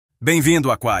Bem-vindo,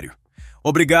 Aquário.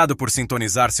 Obrigado por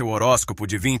sintonizar seu horóscopo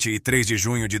de 23 de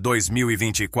junho de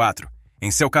 2024, em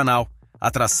seu canal,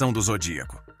 Atração do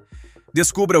Zodíaco.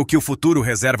 Descubra o que o futuro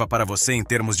reserva para você em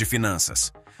termos de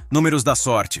finanças, números da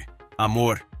sorte,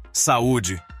 amor,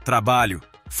 saúde, trabalho,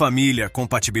 família,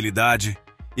 compatibilidade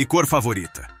e cor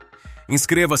favorita.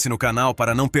 Inscreva-se no canal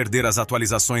para não perder as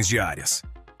atualizações diárias.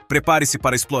 Prepare-se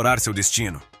para explorar seu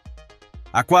destino.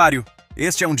 Aquário,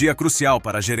 este é um dia crucial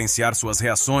para gerenciar suas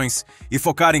reações e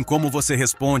focar em como você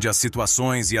responde às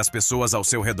situações e às pessoas ao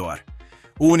seu redor.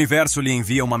 O universo lhe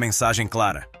envia uma mensagem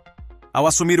clara. Ao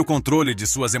assumir o controle de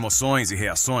suas emoções e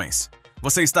reações,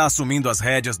 você está assumindo as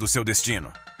rédeas do seu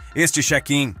destino. Este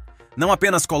check-in não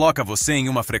apenas coloca você em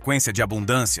uma frequência de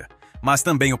abundância, mas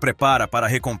também o prepara para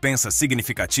recompensas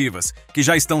significativas que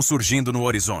já estão surgindo no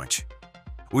horizonte.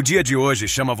 O dia de hoje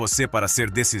chama você para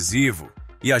ser decisivo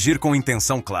e agir com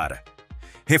intenção clara.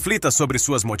 Reflita sobre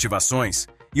suas motivações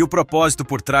e o propósito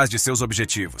por trás de seus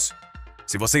objetivos.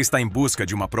 Se você está em busca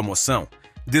de uma promoção,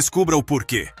 descubra o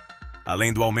porquê.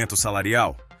 Além do aumento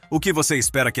salarial, o que você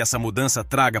espera que essa mudança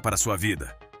traga para sua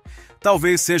vida?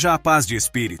 Talvez seja a paz de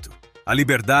espírito, a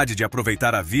liberdade de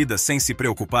aproveitar a vida sem se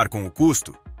preocupar com o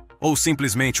custo, ou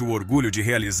simplesmente o orgulho de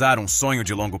realizar um sonho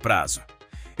de longo prazo.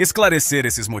 Esclarecer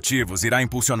esses motivos irá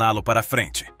impulsioná-lo para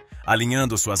frente,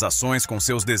 alinhando suas ações com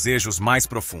seus desejos mais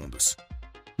profundos.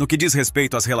 No que diz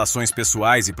respeito às relações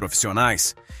pessoais e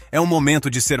profissionais, é um momento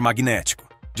de ser magnético,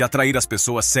 de atrair as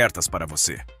pessoas certas para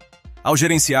você. Ao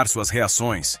gerenciar suas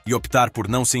reações e optar por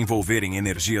não se envolver em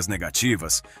energias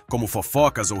negativas, como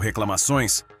fofocas ou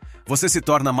reclamações, você se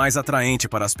torna mais atraente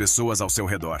para as pessoas ao seu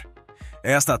redor.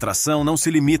 Esta atração não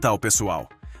se limita ao pessoal,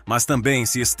 mas também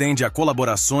se estende a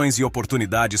colaborações e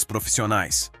oportunidades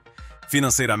profissionais.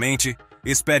 Financeiramente,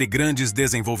 espere grandes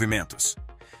desenvolvimentos.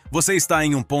 Você está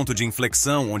em um ponto de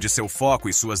inflexão onde seu foco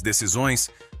e suas decisões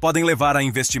podem levar a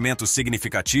investimentos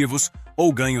significativos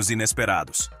ou ganhos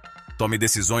inesperados. Tome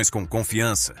decisões com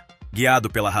confiança, guiado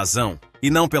pela razão e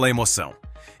não pela emoção,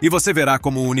 e você verá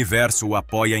como o universo o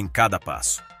apoia em cada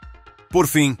passo. Por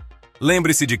fim,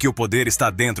 lembre-se de que o poder está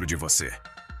dentro de você,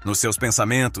 nos seus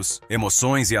pensamentos,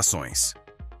 emoções e ações.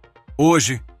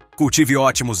 Hoje, cultive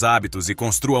ótimos hábitos e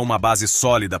construa uma base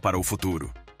sólida para o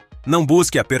futuro. Não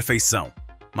busque a perfeição,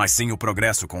 mas sim o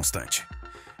progresso constante.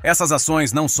 Essas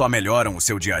ações não só melhoram o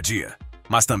seu dia a dia,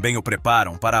 mas também o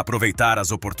preparam para aproveitar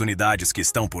as oportunidades que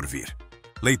estão por vir.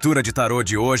 Leitura de tarô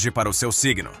de hoje para o seu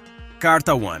signo.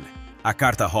 Carta 1, a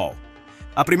carta HOJE.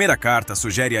 A primeira carta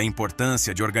sugere a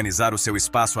importância de organizar o seu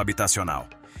espaço habitacional.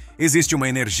 Existe uma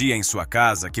energia em sua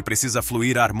casa que precisa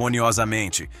fluir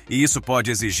harmoniosamente, e isso pode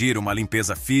exigir uma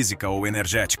limpeza física ou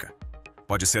energética.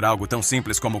 Pode ser algo tão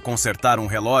simples como consertar um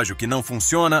relógio que não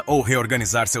funciona ou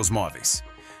reorganizar seus móveis.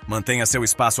 Mantenha seu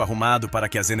espaço arrumado para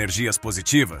que as energias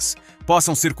positivas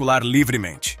possam circular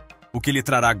livremente, o que lhe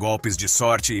trará golpes de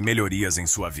sorte e melhorias em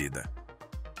sua vida.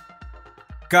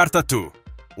 Carta 2,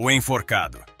 o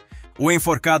enforcado. O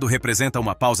enforcado representa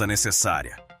uma pausa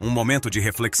necessária, um momento de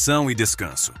reflexão e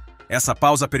descanso. Essa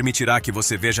pausa permitirá que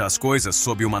você veja as coisas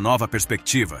sob uma nova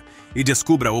perspectiva e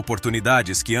descubra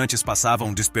oportunidades que antes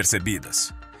passavam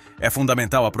despercebidas. É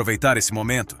fundamental aproveitar esse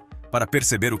momento para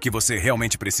perceber o que você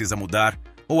realmente precisa mudar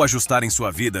ou ajustar em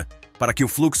sua vida para que o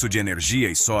fluxo de energia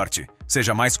e sorte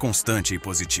seja mais constante e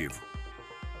positivo.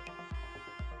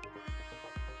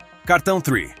 Cartão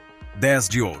 3, 10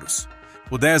 de ouros.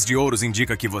 O 10 de ouros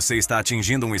indica que você está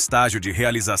atingindo um estágio de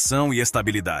realização e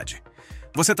estabilidade.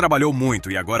 Você trabalhou muito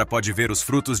e agora pode ver os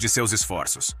frutos de seus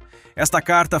esforços. Esta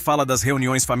carta fala das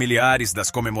reuniões familiares,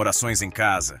 das comemorações em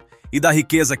casa e da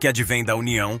riqueza que advém da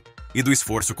união e do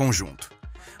esforço conjunto.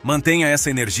 Mantenha essa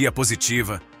energia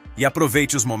positiva e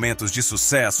aproveite os momentos de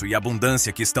sucesso e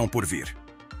abundância que estão por vir.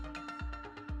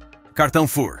 Cartão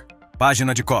 4,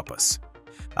 página de copas.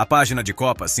 A página de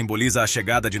copas simboliza a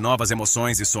chegada de novas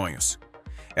emoções e sonhos.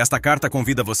 Esta carta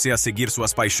convida você a seguir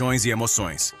suas paixões e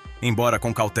emoções, embora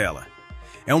com cautela.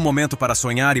 É um momento para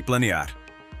sonhar e planear,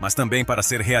 mas também para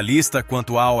ser realista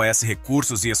quanto aos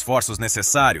recursos e esforços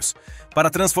necessários para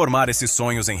transformar esses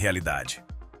sonhos em realidade.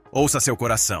 Ouça seu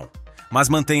coração, mas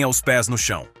mantenha os pés no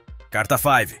chão. Carta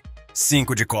 5,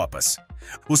 5 de copas.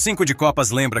 O 5 de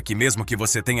copas lembra que mesmo que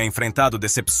você tenha enfrentado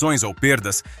decepções ou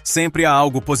perdas, sempre há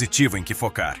algo positivo em que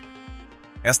focar.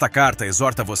 Esta carta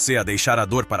exorta você a deixar a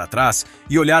dor para trás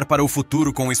e olhar para o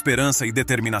futuro com esperança e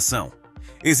determinação.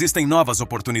 Existem novas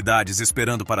oportunidades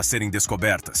esperando para serem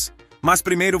descobertas, mas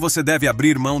primeiro você deve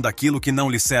abrir mão daquilo que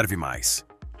não lhe serve mais.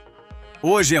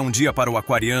 Hoje é um dia para o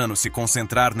aquariano se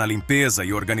concentrar na limpeza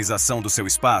e organização do seu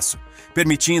espaço,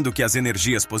 permitindo que as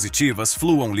energias positivas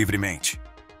fluam livremente.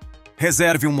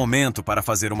 Reserve um momento para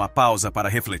fazer uma pausa para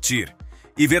refletir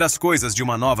e ver as coisas de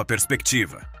uma nova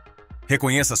perspectiva.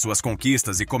 Reconheça suas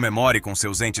conquistas e comemore com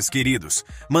seus entes queridos,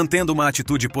 mantendo uma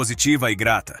atitude positiva e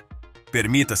grata.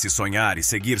 Permita-se sonhar e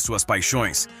seguir suas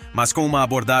paixões, mas com uma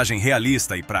abordagem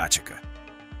realista e prática.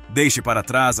 Deixe para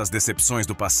trás as decepções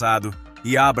do passado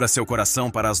e abra seu coração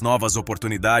para as novas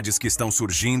oportunidades que estão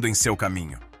surgindo em seu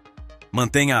caminho.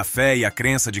 Mantenha a fé e a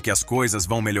crença de que as coisas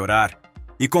vão melhorar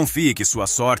e confie que sua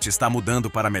sorte está mudando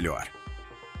para melhor.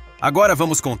 Agora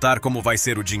vamos contar como vai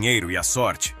ser o dinheiro e a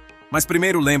sorte, mas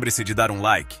primeiro lembre-se de dar um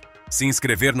like, se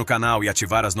inscrever no canal e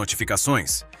ativar as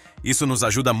notificações. Isso nos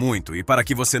ajuda muito e para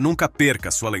que você nunca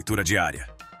perca sua leitura diária.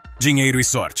 Dinheiro e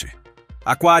sorte.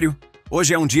 Aquário,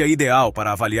 hoje é um dia ideal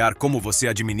para avaliar como você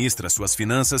administra suas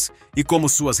finanças e como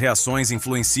suas reações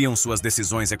influenciam suas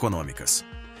decisões econômicas.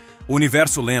 O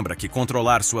universo lembra que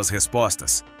controlar suas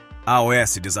respostas,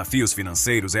 HOJE desafios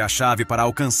financeiros, é a chave para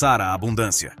alcançar a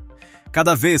abundância.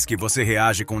 Cada vez que você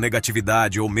reage com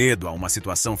negatividade ou medo a uma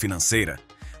situação financeira,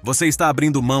 você está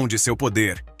abrindo mão de seu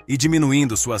poder e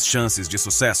diminuindo suas chances de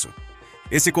sucesso.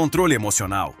 Esse controle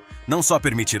emocional não só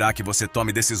permitirá que você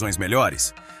tome decisões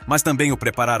melhores, mas também o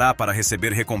preparará para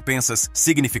receber recompensas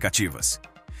significativas.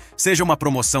 Seja uma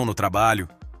promoção no trabalho,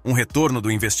 um retorno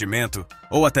do investimento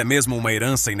ou até mesmo uma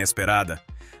herança inesperada,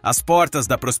 as portas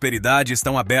da prosperidade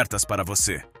estão abertas para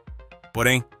você.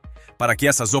 Porém, para que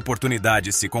essas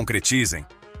oportunidades se concretizem,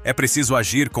 é preciso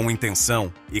agir com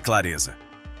intenção e clareza.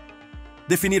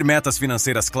 Definir metas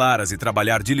financeiras claras e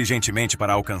trabalhar diligentemente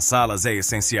para alcançá-las é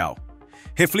essencial.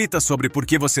 Reflita sobre por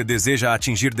que você deseja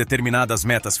atingir determinadas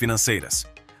metas financeiras.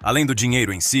 Além do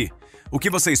dinheiro em si, o que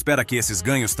você espera que esses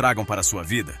ganhos tragam para a sua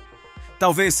vida?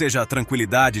 Talvez seja a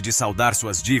tranquilidade de saldar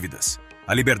suas dívidas,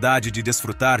 a liberdade de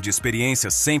desfrutar de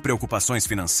experiências sem preocupações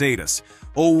financeiras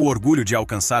ou o orgulho de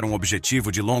alcançar um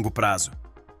objetivo de longo prazo.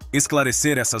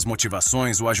 Esclarecer essas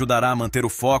motivações o ajudará a manter o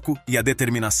foco e a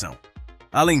determinação.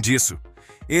 Além disso,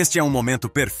 este é um momento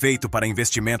perfeito para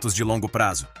investimentos de longo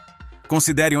prazo.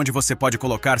 Considere onde você pode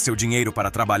colocar seu dinheiro para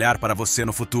trabalhar para você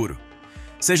no futuro.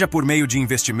 Seja por meio de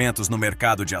investimentos no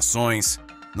mercado de ações,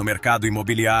 no mercado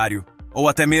imobiliário, ou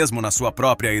até mesmo na sua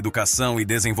própria educação e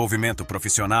desenvolvimento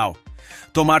profissional,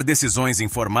 tomar decisões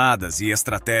informadas e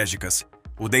estratégicas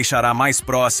o deixará mais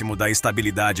próximo da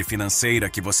estabilidade financeira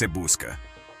que você busca.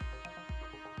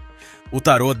 O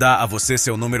tarô dá a você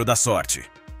seu número da sorte.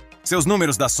 Seus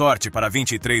números da sorte para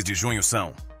 23 de junho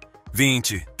são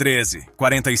 20, 13,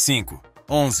 45,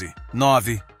 11,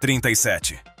 9,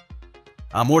 37.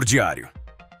 Amor diário.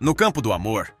 No campo do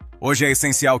amor, hoje é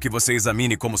essencial que você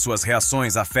examine como suas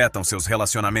reações afetam seus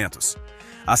relacionamentos.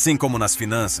 Assim como nas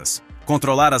finanças,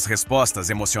 controlar as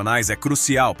respostas emocionais é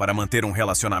crucial para manter um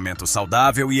relacionamento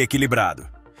saudável e equilibrado.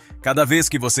 Cada vez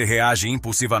que você reage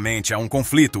impulsivamente a um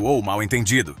conflito ou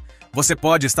mal-entendido, você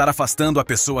pode estar afastando a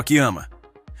pessoa que ama.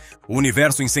 O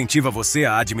universo incentiva você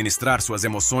a administrar suas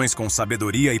emoções com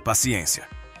sabedoria e paciência.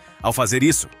 Ao fazer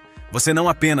isso, você não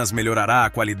apenas melhorará a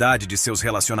qualidade de seus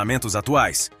relacionamentos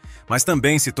atuais, mas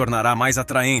também se tornará mais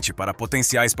atraente para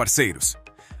potenciais parceiros.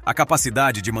 A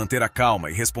capacidade de manter a calma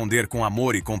e responder com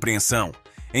amor e compreensão,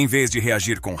 em vez de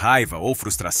reagir com raiva ou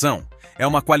frustração, é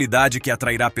uma qualidade que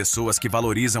atrairá pessoas que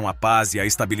valorizam a paz e a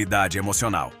estabilidade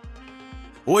emocional.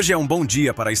 Hoje é um bom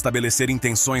dia para estabelecer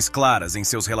intenções claras em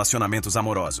seus relacionamentos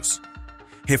amorosos.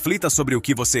 Reflita sobre o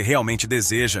que você realmente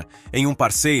deseja em um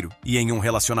parceiro e em um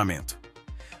relacionamento.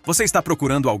 Você está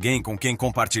procurando alguém com quem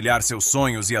compartilhar seus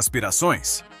sonhos e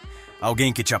aspirações?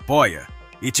 Alguém que te apoia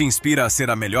e te inspira a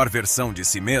ser a melhor versão de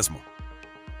si mesmo?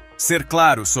 Ser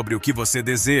claro sobre o que você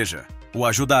deseja o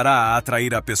ajudará a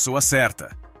atrair a pessoa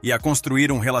certa e a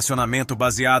construir um relacionamento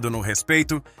baseado no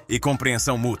respeito e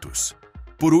compreensão mútuos.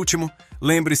 Por último,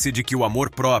 lembre-se de que o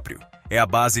amor próprio é a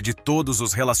base de todos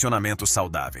os relacionamentos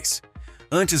saudáveis.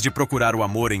 Antes de procurar o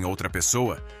amor em outra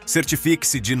pessoa,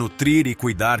 certifique-se de nutrir e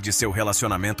cuidar de seu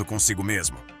relacionamento consigo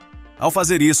mesmo. Ao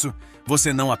fazer isso,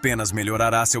 você não apenas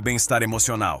melhorará seu bem-estar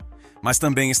emocional, mas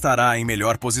também estará em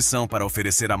melhor posição para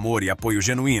oferecer amor e apoio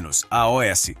genuínos a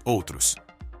outros.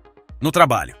 No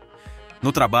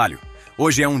trabalho,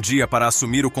 hoje é um dia para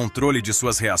assumir o controle de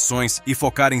suas reações e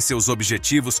focar em seus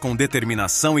objetivos com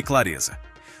determinação e clareza.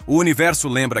 O universo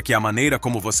lembra que a maneira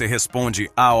como você responde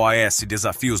aos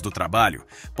desafios do trabalho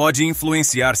pode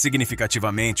influenciar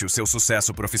significativamente o seu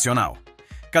sucesso profissional.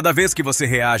 Cada vez que você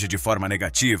reage de forma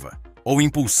negativa ou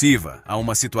impulsiva a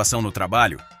uma situação no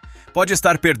trabalho, pode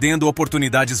estar perdendo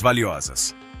oportunidades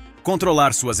valiosas.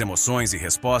 Controlar suas emoções e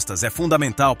respostas é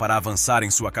fundamental para avançar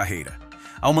em sua carreira.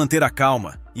 Ao manter a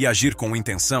calma e agir com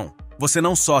intenção, você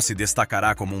não só se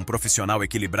destacará como um profissional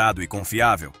equilibrado e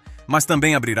confiável, mas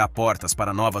também abrirá portas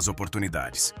para novas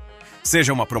oportunidades.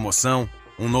 Seja uma promoção,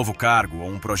 um novo cargo ou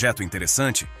um projeto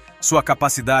interessante, sua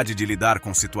capacidade de lidar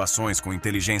com situações com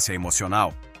inteligência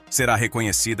emocional será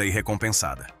reconhecida e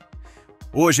recompensada.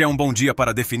 Hoje é um bom dia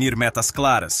para definir metas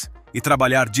claras e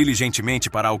trabalhar diligentemente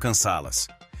para alcançá-las.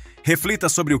 Reflita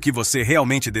sobre o que você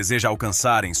realmente deseja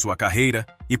alcançar em sua carreira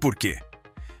e por quê.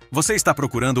 Você está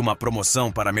procurando uma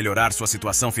promoção para melhorar sua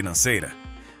situação financeira?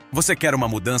 Você quer uma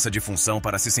mudança de função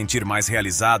para se sentir mais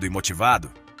realizado e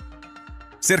motivado?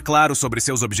 Ser claro sobre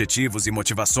seus objetivos e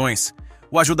motivações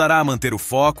o ajudará a manter o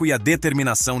foco e a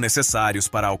determinação necessários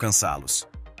para alcançá-los.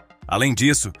 Além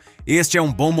disso, este é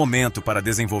um bom momento para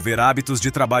desenvolver hábitos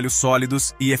de trabalho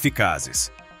sólidos e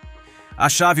eficazes. A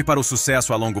chave para o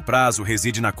sucesso a longo prazo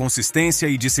reside na consistência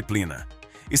e disciplina.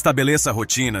 Estabeleça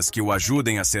rotinas que o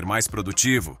ajudem a ser mais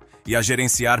produtivo e a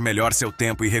gerenciar melhor seu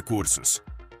tempo e recursos.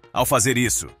 Ao fazer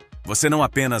isso, você não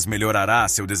apenas melhorará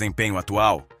seu desempenho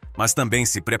atual, mas também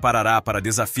se preparará para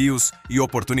desafios e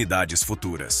oportunidades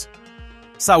futuras.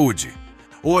 Saúde.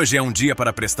 Hoje é um dia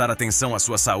para prestar atenção à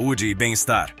sua saúde e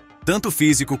bem-estar, tanto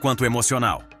físico quanto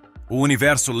emocional. O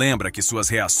universo lembra que suas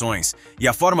reações e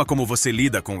a forma como você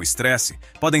lida com o estresse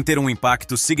podem ter um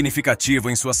impacto significativo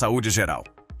em sua saúde geral.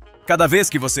 Cada vez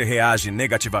que você reage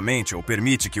negativamente ou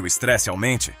permite que o estresse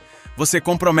aumente, você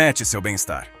compromete seu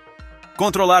bem-estar.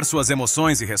 Controlar suas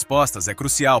emoções e respostas é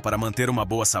crucial para manter uma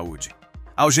boa saúde.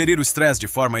 Ao gerir o estresse de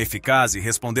forma eficaz e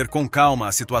responder com calma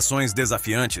a situações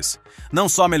desafiantes, não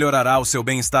só melhorará o seu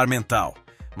bem-estar mental,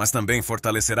 mas também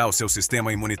fortalecerá o seu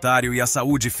sistema imunitário e a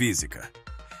saúde física.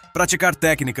 Praticar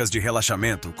técnicas de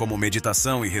relaxamento, como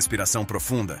meditação e respiração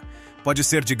profunda, pode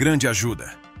ser de grande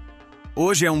ajuda.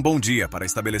 Hoje é um bom dia para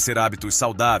estabelecer hábitos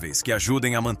saudáveis que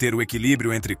ajudem a manter o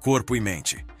equilíbrio entre corpo e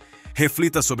mente.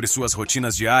 Reflita sobre suas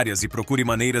rotinas diárias e procure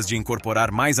maneiras de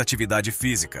incorporar mais atividade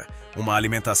física, uma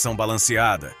alimentação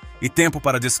balanceada e tempo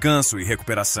para descanso e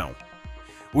recuperação.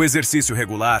 O exercício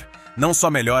regular não só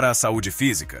melhora a saúde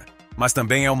física, mas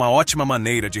também é uma ótima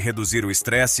maneira de reduzir o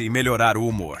estresse e melhorar o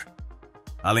humor.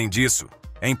 Além disso,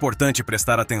 é importante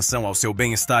prestar atenção ao seu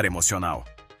bem-estar emocional.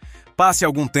 Passe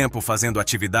algum tempo fazendo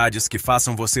atividades que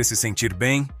façam você se sentir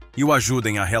bem e o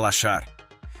ajudem a relaxar.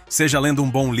 Seja lendo um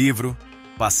bom livro,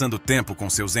 passando tempo com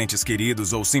seus entes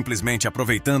queridos ou simplesmente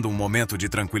aproveitando um momento de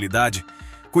tranquilidade,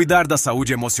 cuidar da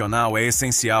saúde emocional é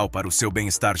essencial para o seu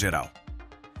bem-estar geral.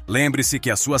 Lembre-se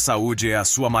que a sua saúde é a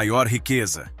sua maior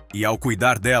riqueza e, ao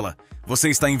cuidar dela, você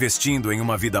está investindo em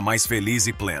uma vida mais feliz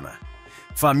e plena.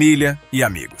 Família e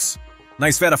amigos. Na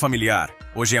esfera familiar,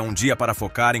 hoje é um dia para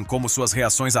focar em como suas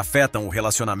reações afetam o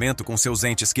relacionamento com seus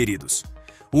entes queridos.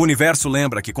 O universo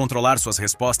lembra que controlar suas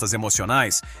respostas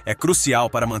emocionais é crucial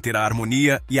para manter a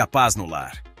harmonia e a paz no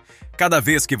lar. Cada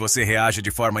vez que você reage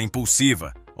de forma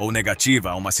impulsiva ou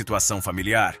negativa a uma situação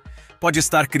familiar, pode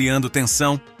estar criando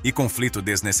tensão e conflito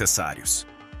desnecessários.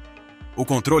 O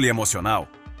controle emocional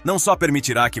não só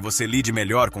permitirá que você lide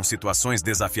melhor com situações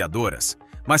desafiadoras,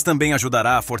 mas também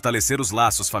ajudará a fortalecer os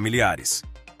laços familiares.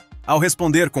 Ao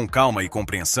responder com calma e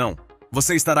compreensão,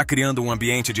 você estará criando um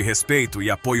ambiente de respeito e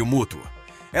apoio mútuo.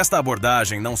 Esta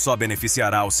abordagem não só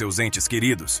beneficiará os seus entes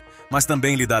queridos, mas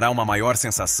também lhe dará uma maior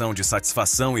sensação de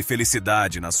satisfação e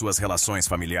felicidade nas suas relações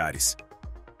familiares.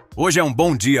 Hoje é um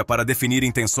bom dia para definir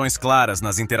intenções claras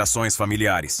nas interações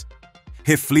familiares.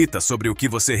 Reflita sobre o que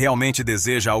você realmente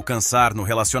deseja alcançar no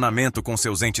relacionamento com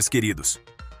seus entes queridos.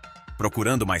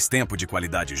 Procurando mais tempo de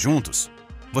qualidade juntos?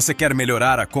 Você quer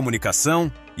melhorar a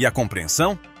comunicação e a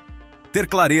compreensão? Ter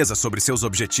clareza sobre seus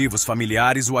objetivos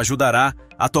familiares o ajudará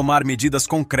a tomar medidas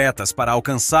concretas para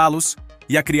alcançá-los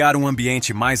e a criar um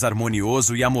ambiente mais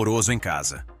harmonioso e amoroso em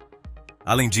casa.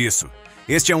 Além disso,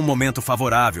 este é um momento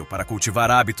favorável para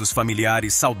cultivar hábitos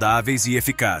familiares saudáveis e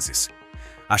eficazes.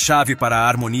 A chave para a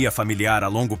harmonia familiar a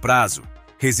longo prazo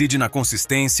reside na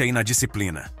consistência e na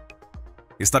disciplina.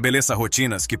 Estabeleça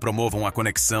rotinas que promovam a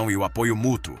conexão e o apoio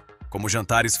mútuo, como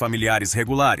jantares familiares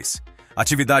regulares,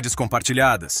 atividades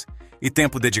compartilhadas e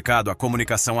tempo dedicado à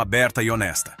comunicação aberta e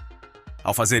honesta.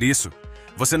 Ao fazer isso,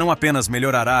 você não apenas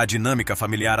melhorará a dinâmica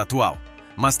familiar atual,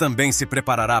 mas também se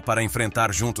preparará para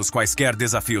enfrentar juntos quaisquer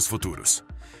desafios futuros.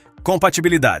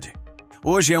 Compatibilidade.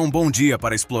 Hoje é um bom dia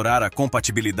para explorar a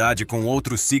compatibilidade com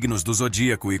outros signos do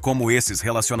zodíaco e como esses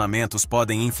relacionamentos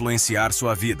podem influenciar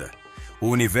sua vida. O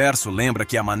universo lembra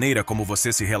que a maneira como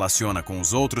você se relaciona com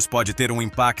os outros pode ter um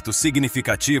impacto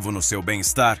significativo no seu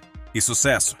bem-estar e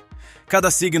sucesso. Cada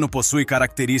signo possui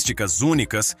características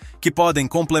únicas que podem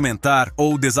complementar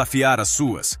ou desafiar as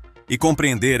suas, e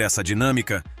compreender essa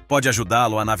dinâmica pode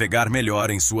ajudá-lo a navegar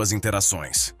melhor em suas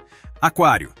interações.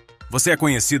 Aquário, você é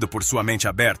conhecido por sua mente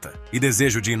aberta e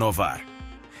desejo de inovar.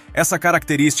 Essa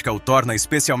característica o torna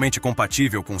especialmente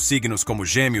compatível com signos como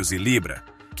Gêmeos e Libra,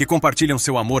 que compartilham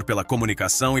seu amor pela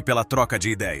comunicação e pela troca de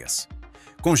ideias.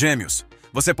 Com Gêmeos,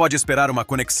 você pode esperar uma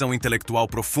conexão intelectual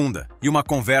profunda e uma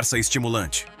conversa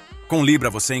estimulante. Com Libra,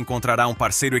 você encontrará um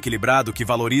parceiro equilibrado que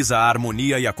valoriza a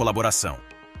harmonia e a colaboração.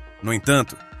 No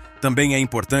entanto, também é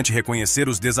importante reconhecer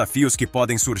os desafios que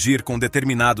podem surgir com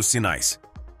determinados sinais.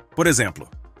 Por exemplo,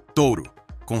 Touro,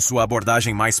 com sua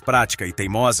abordagem mais prática e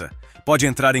teimosa, pode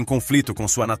entrar em conflito com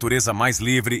sua natureza mais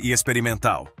livre e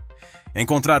experimental.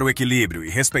 Encontrar o equilíbrio e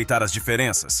respeitar as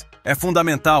diferenças é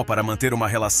fundamental para manter uma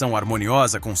relação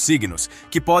harmoniosa com signos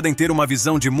que podem ter uma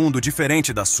visão de mundo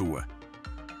diferente da sua.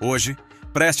 Hoje,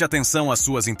 preste atenção às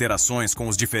suas interações com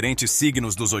os diferentes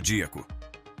signos do zodíaco.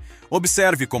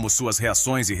 Observe como suas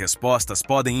reações e respostas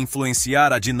podem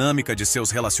influenciar a dinâmica de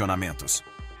seus relacionamentos.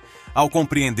 Ao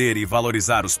compreender e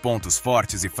valorizar os pontos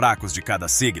fortes e fracos de cada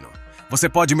signo, você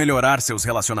pode melhorar seus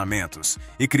relacionamentos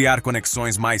e criar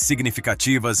conexões mais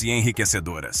significativas e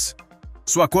enriquecedoras.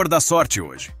 Sua cor da sorte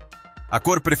hoje. A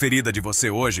cor preferida de você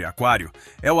hoje, Aquário,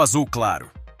 é o azul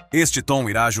claro. Este tom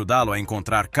irá ajudá-lo a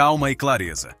encontrar calma e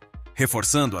clareza,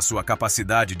 reforçando a sua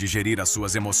capacidade de gerir as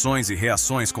suas emoções e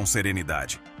reações com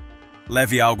serenidade.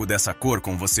 Leve algo dessa cor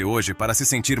com você hoje para se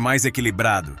sentir mais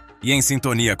equilibrado e em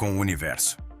sintonia com o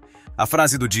universo. A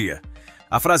frase do dia.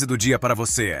 A frase do dia para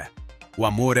você é: o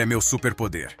amor é meu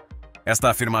superpoder. Esta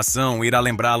afirmação irá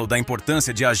lembrá-lo da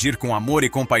importância de agir com amor e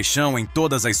compaixão em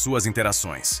todas as suas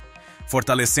interações,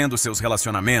 fortalecendo seus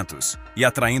relacionamentos e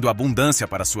atraindo abundância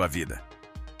para a sua vida.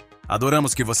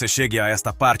 Adoramos que você chegue a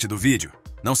esta parte do vídeo.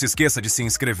 Não se esqueça de se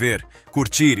inscrever,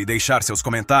 curtir e deixar seus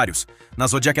comentários. Na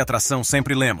Zodiac Atração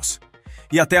sempre lemos.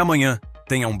 E até amanhã,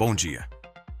 tenha um bom dia.